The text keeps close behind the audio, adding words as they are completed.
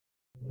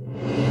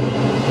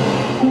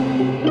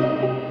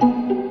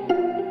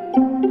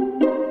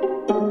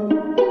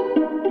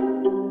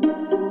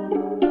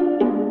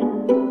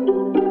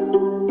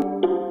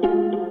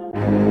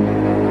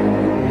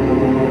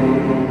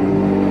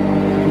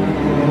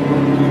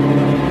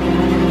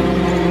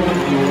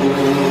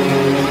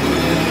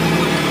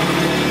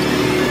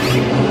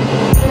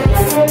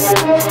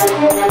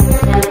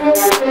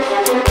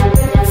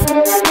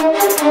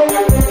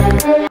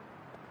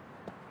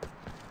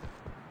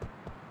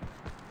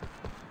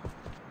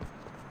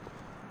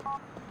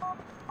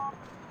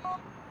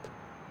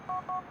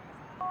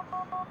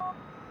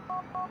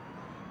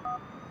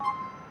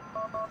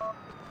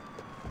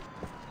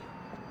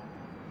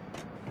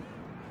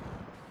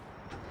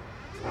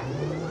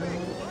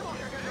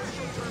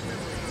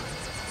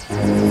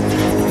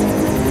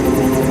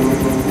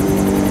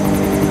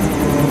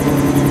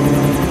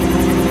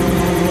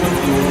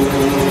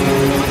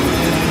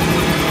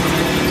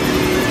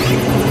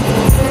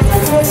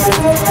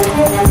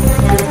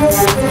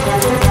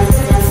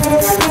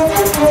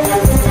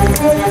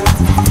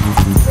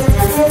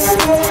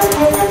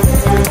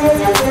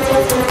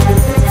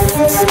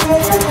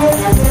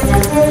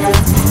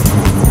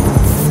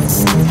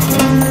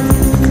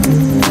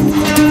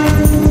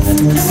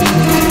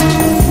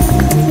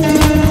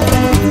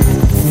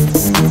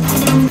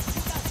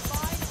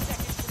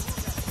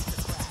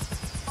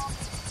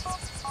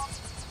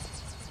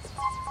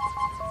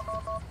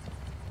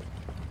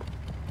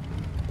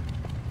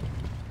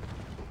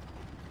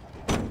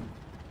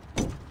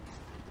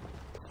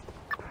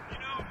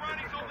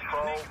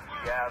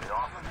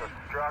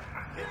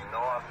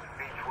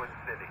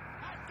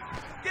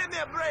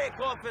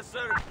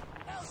Officer!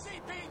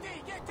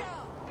 LCPD, get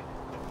down!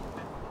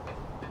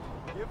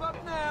 Give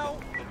up now,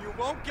 and you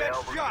won't get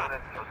shot!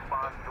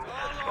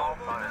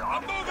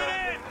 I'm moving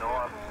in!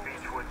 North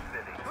Beechwood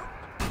City.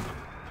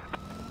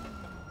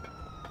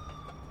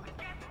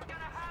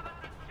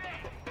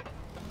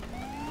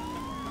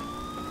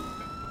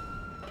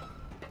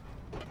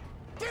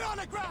 Get on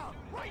the ground!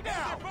 Right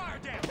now! Fire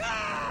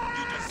down!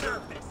 You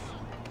deserve this!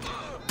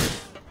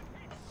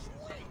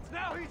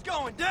 Now he's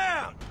going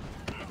down!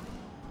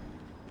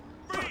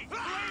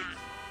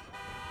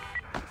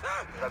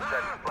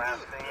 Subject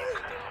last seen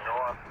in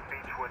North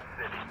Beechwood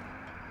City.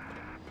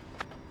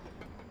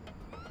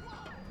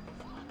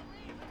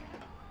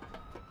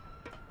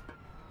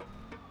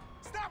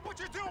 Stop what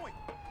you're doing!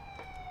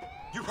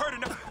 You've heard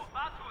enough!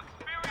 About to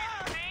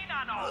experience pain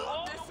on a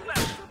whole This new is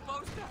level.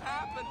 supposed to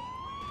happen!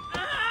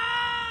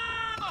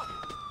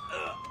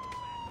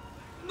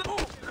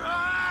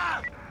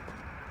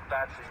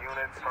 That's a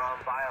unit from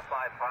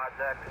Firefly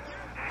Project.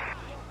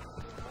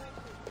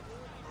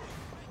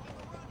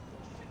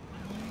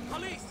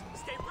 Police,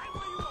 stay right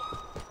where you are!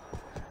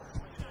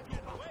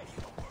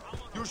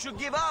 You should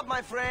give up,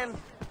 my friend!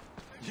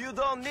 You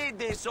don't need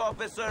this,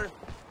 officer!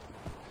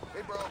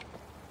 Hey, bro.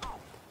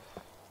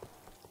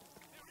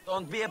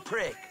 Don't be a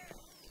prick.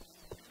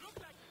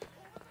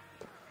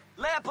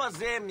 Lepa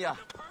zemlja!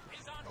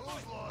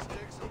 Those lost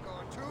dicks have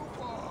gone too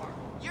far.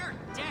 You're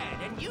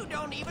dead, and you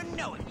don't even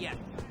know it yet!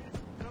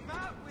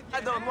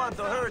 I don't want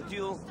to hurt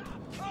you.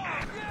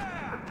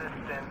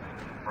 Assistance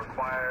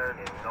required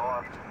in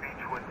North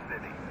Beechwood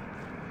City.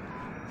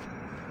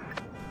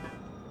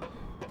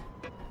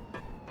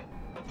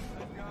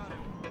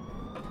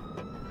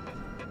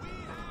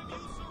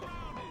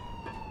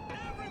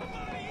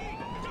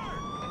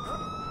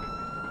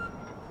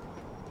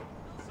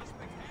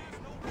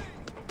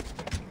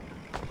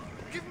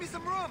 Give me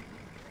some room!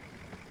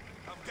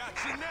 I've got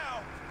you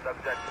now!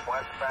 Subject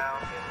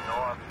westbound in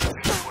North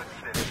Beechwood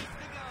City.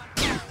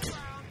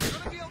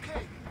 Gonna be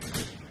okay!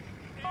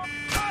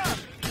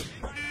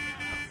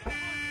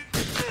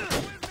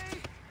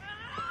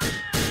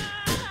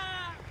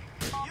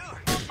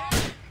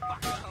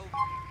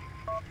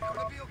 You're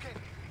gonna be okay.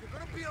 You're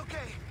gonna be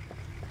okay.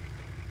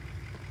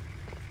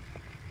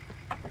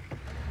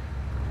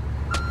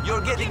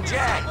 You're getting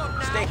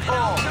jacked! Stay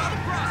calm!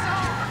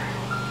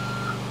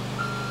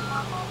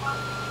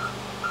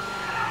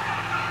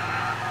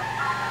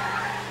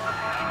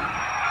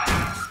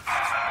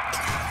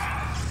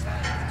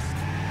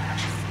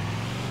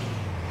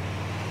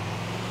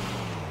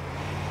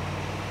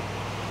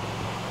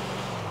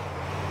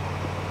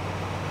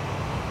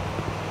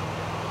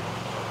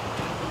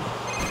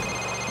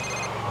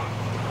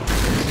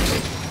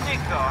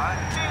 I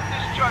just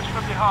discharged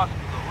from the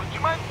hospital. Would you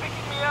mind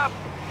picking me up?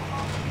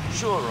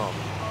 Sure, Rob.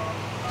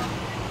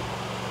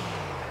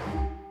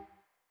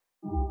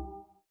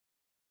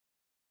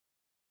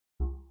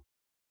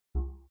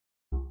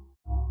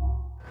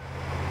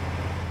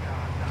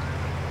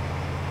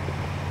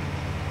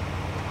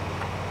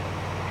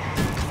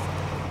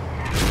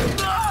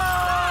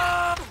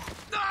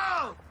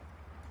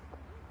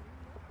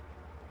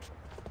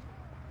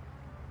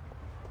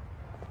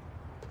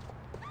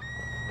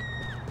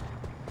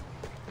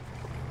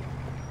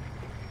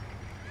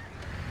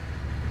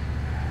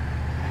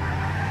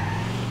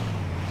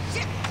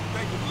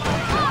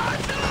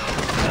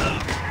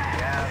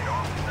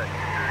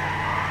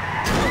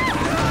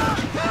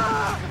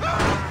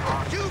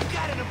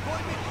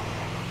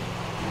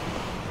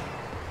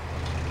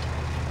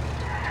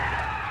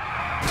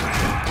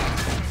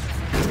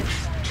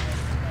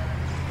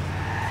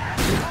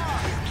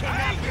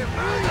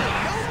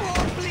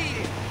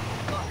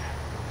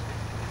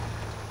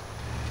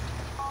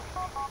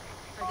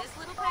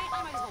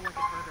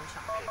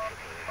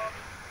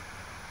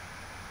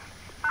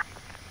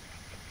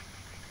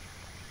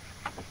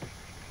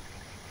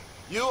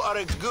 You are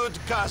a good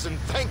cousin.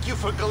 Thank you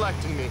for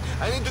collecting me.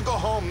 I need to go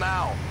home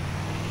now.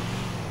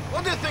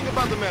 What do you think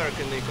about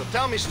America, Nico?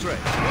 Tell me straight.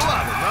 You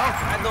love it, no?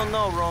 I don't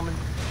know, Roman.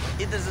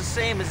 It is the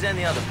same as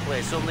any other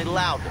place, only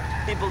louder.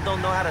 People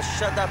don't know how to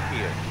shut up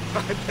here.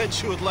 I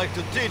bet you would like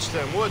to teach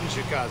them, wouldn't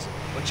you, cousin?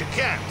 But you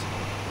can't.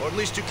 Or at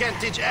least you can't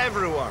teach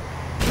everyone.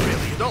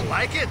 Really, you don't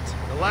like it?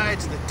 The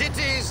lights, the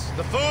titties,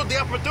 the food, the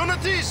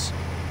opportunities?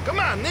 Come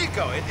on,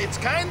 Nico, it's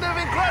kind of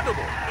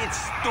incredible. It's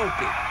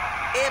stupid.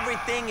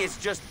 Everything is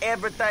just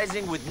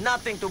advertising with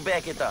nothing to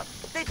back it up.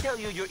 They tell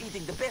you you're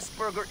eating the best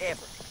burger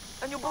ever,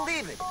 and you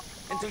believe it,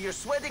 until you're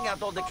sweating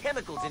out all the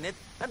chemicals in it,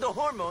 and the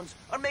hormones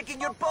are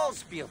making your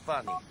balls feel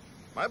funny.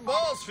 My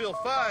balls feel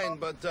fine,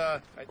 but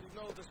I did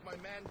notice my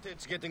man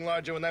tits getting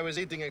larger when I was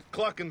eating a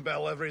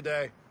Cluckenbell every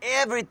day.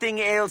 Everything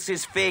else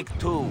is fake,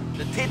 too.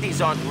 The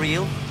titties aren't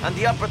real, and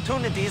the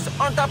opportunities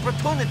aren't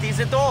opportunities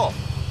at all.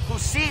 Who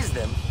sees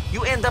them,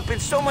 you end up in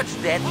so much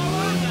debt.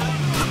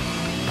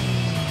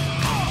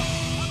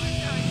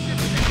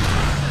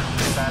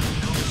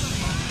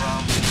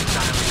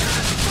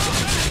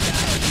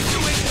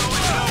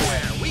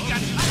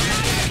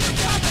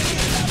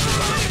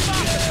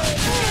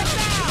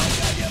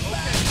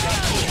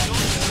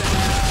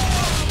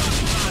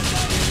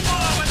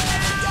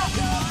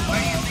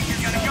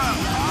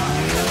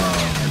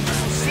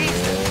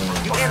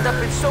 End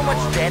up in so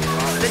much debt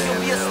that you'll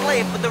be a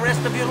slave for the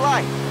rest of your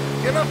life.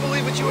 Cannot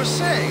believe what you were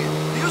saying.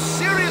 Do you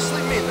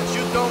seriously mean that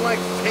you don't like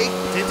fake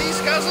titties,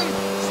 cousin?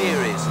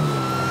 Seriously.